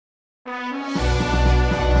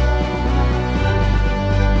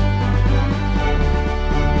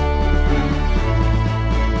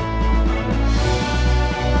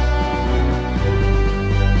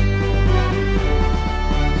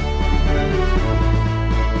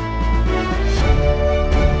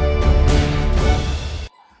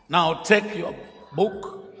Now take your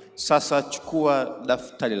book. Sasa chukua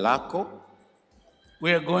daftari lako.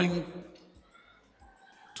 We are going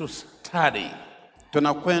to study.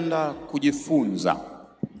 Tunakwenda kujifunza.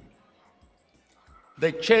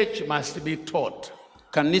 The church must be taught.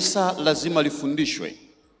 Kanisa lazima lifundishwe.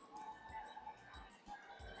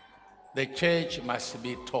 The church must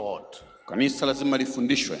be taught. Kanisa lazima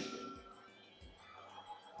lifundishwe.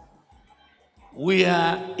 We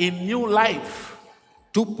are in new life.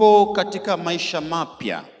 Tupo katika maisha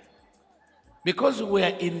mapya. Because we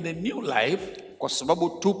are in the new life, kwa sababu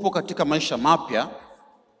tupo katika maisha mapya,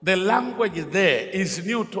 the language there is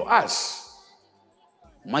new to us.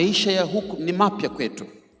 Maisha ya huko ni mapya kwetu.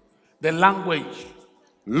 The language,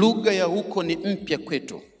 lugha ya huko ni mpya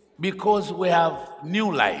kwetu. Because we have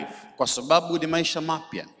new life. Kwa sababu ni maisha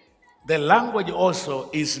mapya. The language also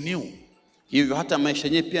is new. Hivyo hata maisha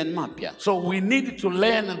yenyewe pia ni mapya. So we need to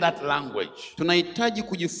learn that language. Tunahitaji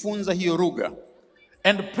kujifunza hiyo lugha.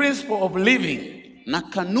 And principle of living. Na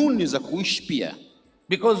kanuni za kuishi pia.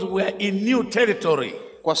 Because we are in new territory.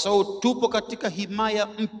 Kwa sababu tupo katika himaya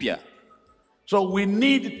mpya. So we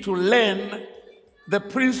need to learn the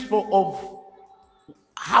principle of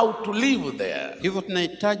how to live there. Hivyo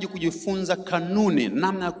tunahitaji kujifunza kanuni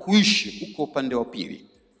namna ya kuishi huko upande wa pili.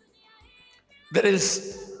 There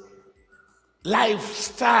is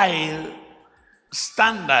lifestyle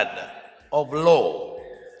standard of law.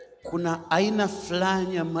 Kuna aina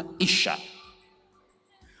fulani ya maisha.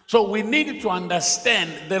 So we need to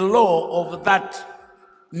understand the law of that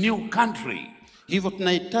new country. Hivyo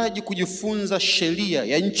tunahitaji kujifunza sheria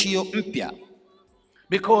ya nchi hiyo mpya.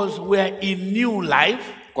 Because we are in new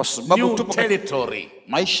life, kwa sababu new tupo territory,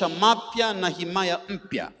 maisha mapya na himaya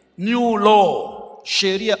mpya. New law,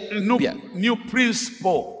 sheria mpya, new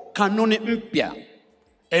principle, kanuni mpya,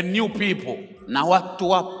 and new people, na watu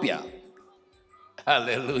wapya.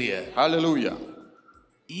 Hallelujah. Hallelujah.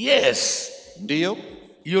 Yes. Ndio.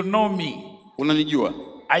 You know me. Unanijua.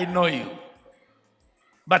 I know you.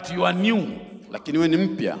 But you are new. Lakini wewe ni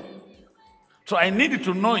mpya. So I need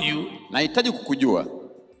to know you. Nahitaji kukujua.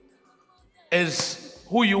 As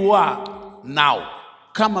who you are now.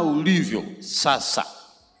 Kama ulivyo sasa.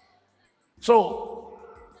 So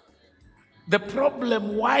the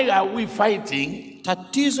problem, why are we fighting?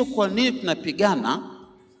 Tatizo kwa nini tunapigana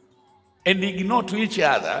and ignore to each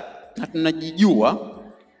other? Na tunajijua.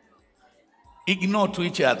 Ignore to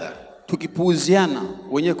each other. Tukipuuziana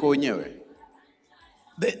wenyewe kwa wenyewe.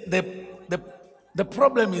 The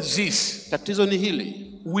problem is this. Tatizo ni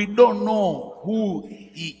hili. We don't know who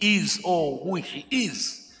he is or who she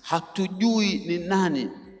is. Hatujui ni nani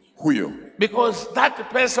huyo. Because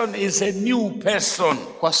that person is a new person.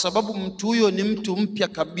 Kwa sababu mtu huyo ni mtu mpya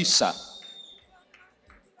kabisa.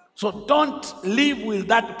 So don't live with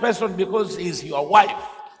that person because he's your wife.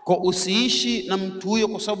 Kwa usiishi na mtu huyo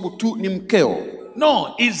kwa sababu tu ni mkeo.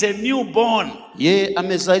 No, he's a newborn. Yeye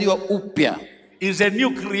amezaliwa upya. Is a new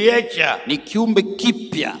creature. Ni kiumbe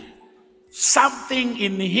kipya. Something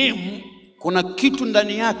in him, kuna kitu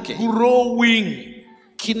ndani yake, growing,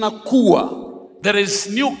 kinakuwa. There is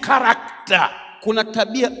new character. Kuna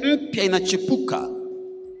tabia mpya inachipuka.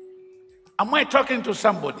 Am I talking to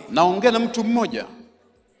somebody? Naongea na mtu mmoja.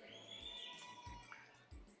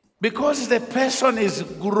 Because the person is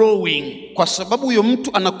growing. Kwa sababu huyo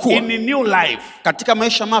mtu anakuwa. In a new life. Katika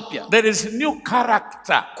maisha mapya. There is new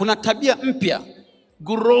character. Kuna tabia mpya.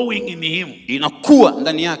 Growing in him. Inakuwa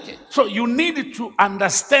ndani yake. So you need to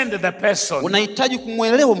understand the person. Unahitaji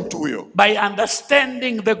kumuelewa mtu huyo. By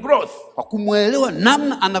understanding the growth. Kwa kumuelewa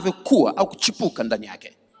namna anavyokuwa au kuchipuka ndani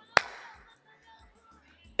yake.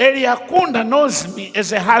 Elias knows me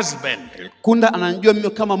as a husband. Kunda ananijua mimi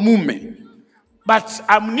kama mume. But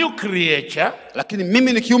I'm new creature. Lakini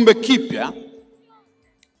mimi ni kiumbe kipya.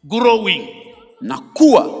 Growing.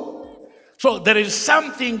 Nakuwa. So there is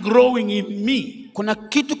something growing in me. Kuna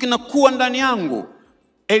kitu kinakuwa ndani yangu.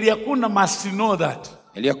 Elias must know that.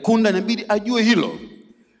 Elias inabidi ajue hilo.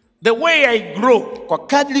 The way I grow. Kwa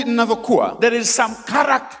kadri ninavyokuwa. There is some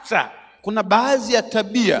character. Kuna baadhi ya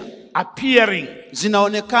tabia. Appearing.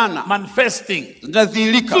 Zinaonekana. Manifesting.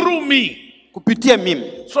 Zinadhihirika. Through me. Kupitia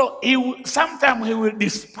mimi. So sometimes he will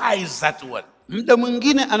despise that one. Muda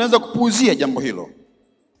mwingine anaweza kupuuzia jambo hilo.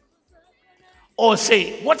 Or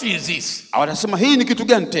say, what is this? Au atasema hii ni kitu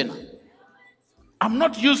gani tena? I'm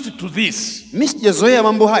not used to this. Mimi sijazoea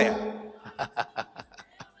mambo haya.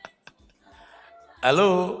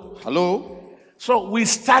 Hello? Hello? So we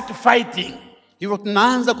start fighting. Hivyo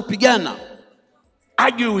tunaanza kupigana.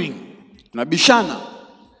 Arguing. Tunabishana.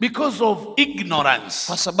 Because of ignorance.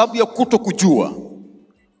 Kwa sababu ya kutokujua.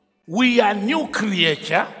 We are new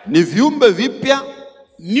creature. Ni viumbe vipya.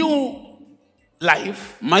 new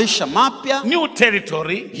life, maisha mapya, new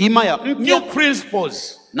territory, himaya new mpya,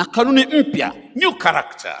 principles, na kanuni mpya, new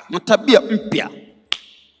character. na tabia mpya.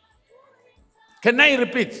 Can I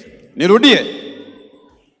repeat? Nirudie.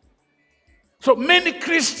 So many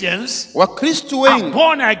Christians Wakristo are wengi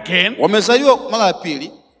born again, wamezaliwa mara ya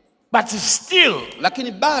pili, but still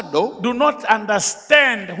lakini bado do not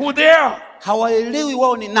understand who they are. hawaelewi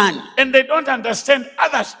wao ni nani, And they don't understand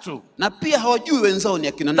others too. na pia hawajui wenzao ni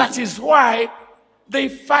akina That nani. is why they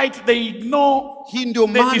fight, they ignore, Hii ndio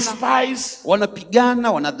they maana despise,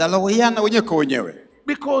 wanapigana, wanadharauiana wenyewe kwa wenyewe,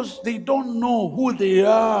 because they don't know who they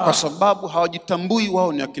kwa are. sababu hawajitambui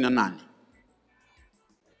wao ni akina nani.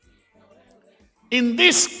 In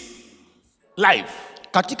this life,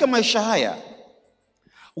 Katika maisha haya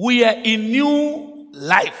we are in new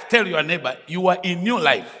life. Tell your neighbor, you are in new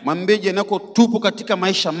life. mwambie jirani yako, tupo katika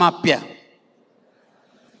maisha mapya.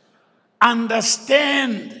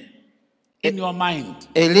 Understand in your mind,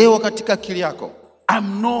 Elewa katika akili yako,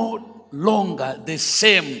 I'm no longer the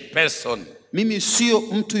same person. mimi sio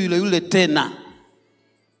mtu yule yule tena.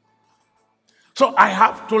 So I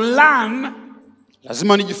have to learn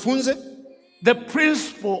Lazima nijifunze the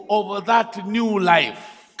principle of that new life.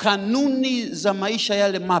 kanuni za maisha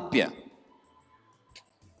yale mapya.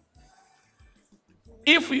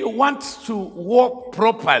 If you want to walk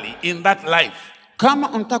properly in that life, Kama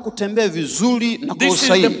unataka kutembea vizuri na kwa this is the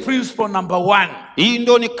usahihi, principle number 1 hii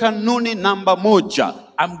ndio ni kanuni namba 1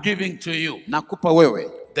 I'm giving to you. nakupa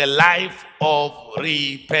wewe. The life of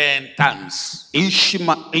repentance. Ishi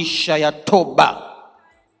maisha ya toba.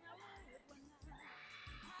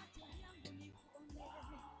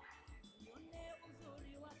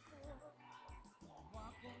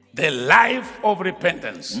 The life of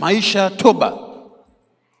repentance. Maisha ya toba.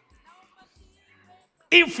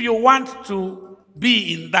 If you want to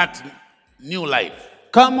be in that new life,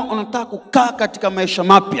 Kama unataka kukaa katika maisha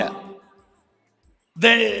mapya,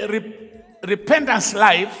 the repentance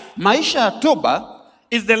life maisha ya toba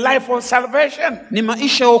is the life of salvation. ni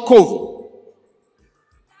maisha ya wokovu.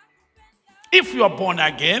 If you are born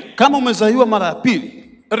again, Kama umezaliwa mara ya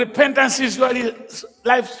pili, repentance is your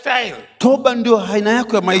lifestyle. toba ndio aina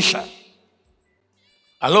yako ya maisha.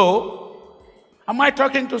 Hello? Am I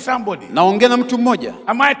talking to somebody? Naongea na mtu mmoja.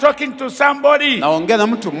 Am I talking to somebody? Naongea na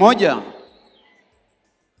mtu mmoja.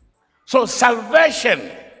 So salvation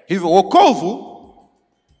Hivyo wokovu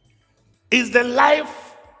is the life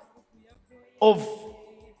of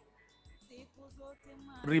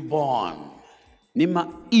reborn. ni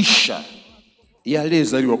maisha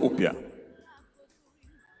yaliyozaliwa upya,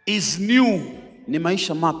 Is new. ni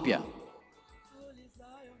maisha mapya.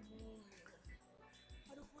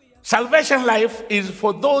 Salvation life is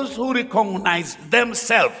for those who recognize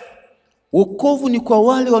themselves Wokovu ni kwa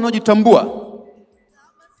wale wanaojitambua,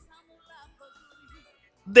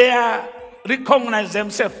 they recognize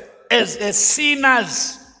themselves as a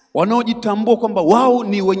sinners, wanaojitambua kwamba wao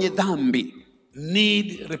ni wenye dhambi,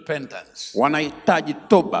 need repentance. wanahitaji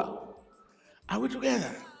toba. Are we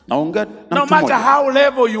together? Naongea na No mtu matter mmoja. how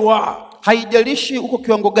level you are, Haijalishi uko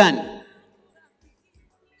kiwango gani,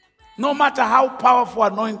 no matter how powerful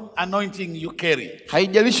anointing you carry,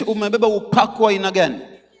 haijalishi umebeba upako wa aina gani,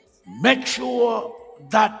 make sure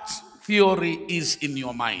that theory is in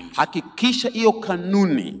your mind. hakikisha hiyo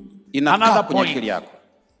kanuni inakaa Another kwenye point. akili yako.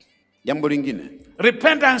 Jambo lingine,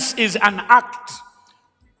 Repentance is an act.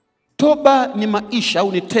 toba ni maisha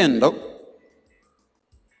au ni tendo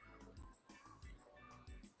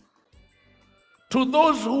To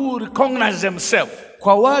those who recognize themselves,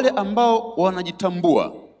 kwa wale ambao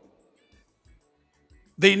wanajitambua.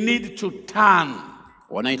 they need to turn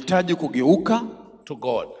Wanahitaji kugeuka to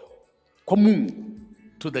God, kwa Mungu,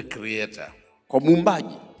 to the Creator. kwa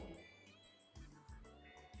muumbaji.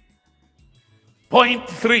 Point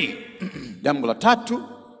 3. Jambo la 3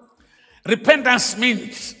 Repentance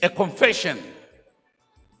means a confession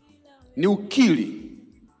ni ukiri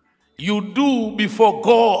you do before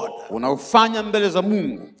God unaofanya mbele za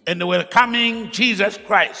Mungu and welcoming Jesus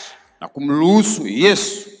Christ na kumruhusu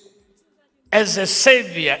Yesu as a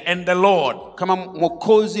Savior and the Lord, kama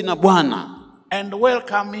Mwokozi na Bwana, and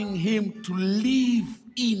welcoming Him to live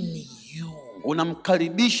in you.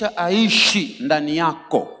 unamkaribisha aishi ndani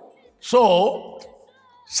yako. So,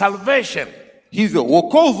 salvation Hivyo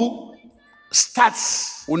wokovu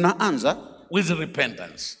starts unaanza with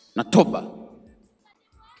repentance. na toba.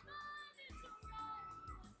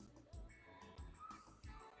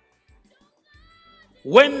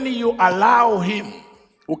 When you allow Him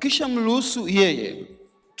Ukishamruhusu yeye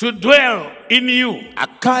to dwell in you,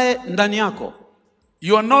 akae ndani yako,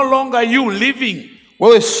 you are no longer you living,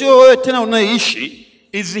 wewe sio wewe tena unayeishi,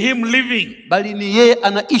 Is him living. bali ni yeye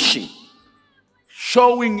anaishi,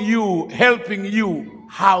 Showing you, helping you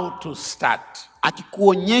how to start.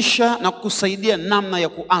 akikuonyesha na kusaidia namna ya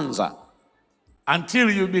kuanza,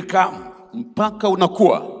 Until you become mpaka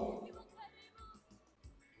unakuwa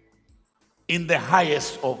in the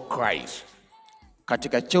highest of Christ.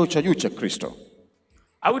 katika cheo cha juu cha Kristo.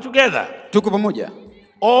 Are we together? Tuko pamoja?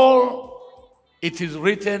 All it is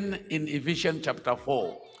written in Ephesians chapter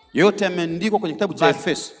 4. Yote yameandikwa kwenye kitabu cha verse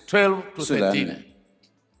Efeso 12 to 13.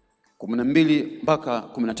 12 mpaka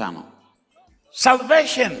 15.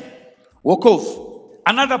 Salvation. Wokovu.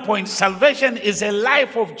 Another point, salvation is a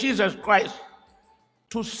life of Jesus Christ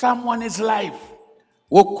to someone's life.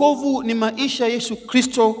 Wokovu ni maisha ya Yesu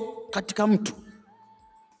Kristo katika mtu.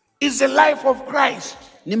 It's the life of Christ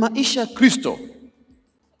Ni maisha ya Kristo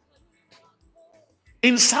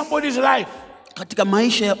in somebody's life. katika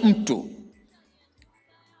maisha ya mtu.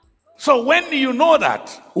 So when you know that,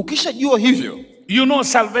 Ukishajua hivyo, you know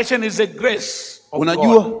salvation is a grace of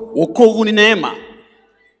unajua God. wokovu ni neema,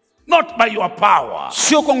 Not by your power,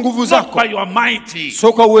 sio kwa nguvu not zako, by your mighty,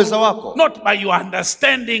 sio kwa uweza wako, not by your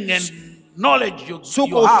understanding and knowledge sio you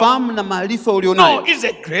kwa have. ufahamu na maarifa No, ulionayo. it's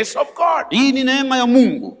a grace of God. Hii ni neema ya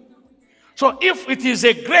Mungu. So if it is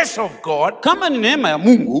a grace of God, Kama ni neema ya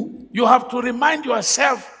Mungu, you have to remind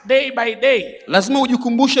yourself day by day, lazima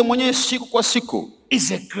ujikumbushe mwenyewe siku kwa siku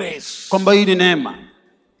it's a grace. kwamba hii ni neema.